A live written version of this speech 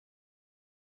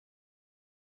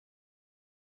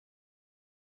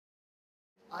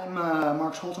I'm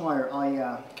Mark Scholtenmeier.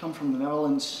 I come from the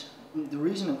Netherlands. The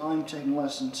reason that I'm taking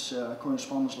lessons,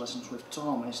 correspondence lessons with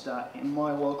Tom, is that in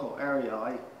my local area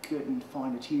I couldn't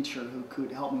find a teacher who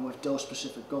could help me with those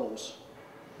specific goals.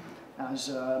 As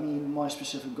my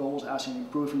specific goals as in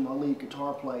improving my lead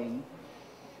guitar playing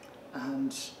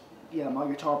and my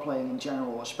guitar playing in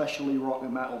general, especially rock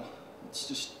and metal. It's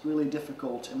just really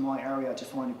difficult in my area to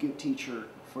find a good teacher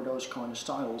for those kind of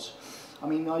styles.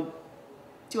 I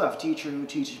do have a teacher who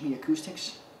teaches me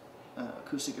acoustics,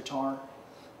 acoustic guitar.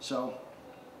 So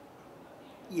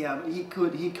yeah, but he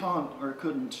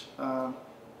couldn't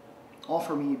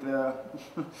offer me the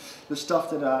the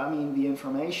stuff that the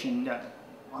information that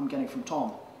I'm getting from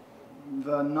Tom.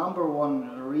 The number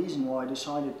one reason why I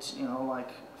decided,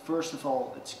 first of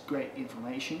all, it's great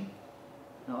information.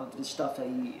 The stuff that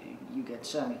you get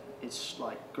sent, it's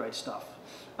like great stuff,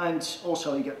 and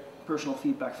also you get personal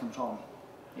feedback from Tom.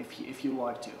 If you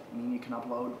like to. You can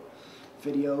upload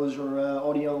videos or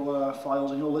audio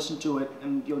files and he'll listen to it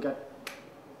and you'll get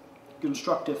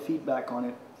constructive feedback on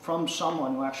it from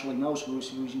someone who actually knows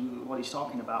what he's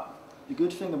talking about. The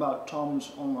good thing about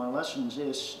Tom's online lessons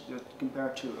is that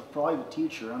compared to a private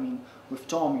teacher, with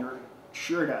Tom you're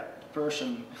sure that the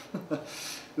person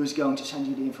who's going to send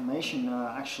you the information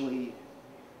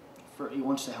he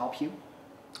wants to help you,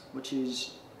 which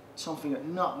is something that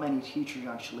not many teachers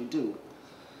actually do.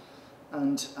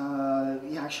 And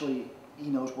he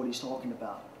knows what he's talking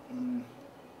about.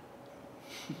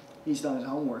 He's done his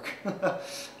homework.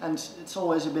 And it's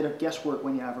always a bit of guesswork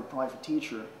when you have a private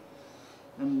teacher.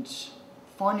 And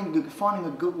finding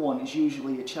a good one is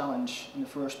usually a challenge in the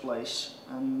first place.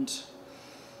 And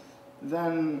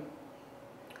then,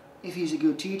 if he's a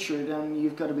good teacher, then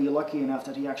you've got to be lucky enough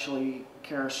that he actually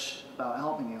cares about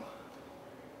helping you.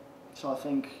 So I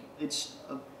think it's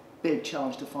a big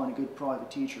challenge to find a good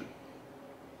private teacher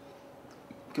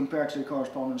compared to the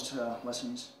correspondence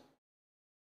lessons.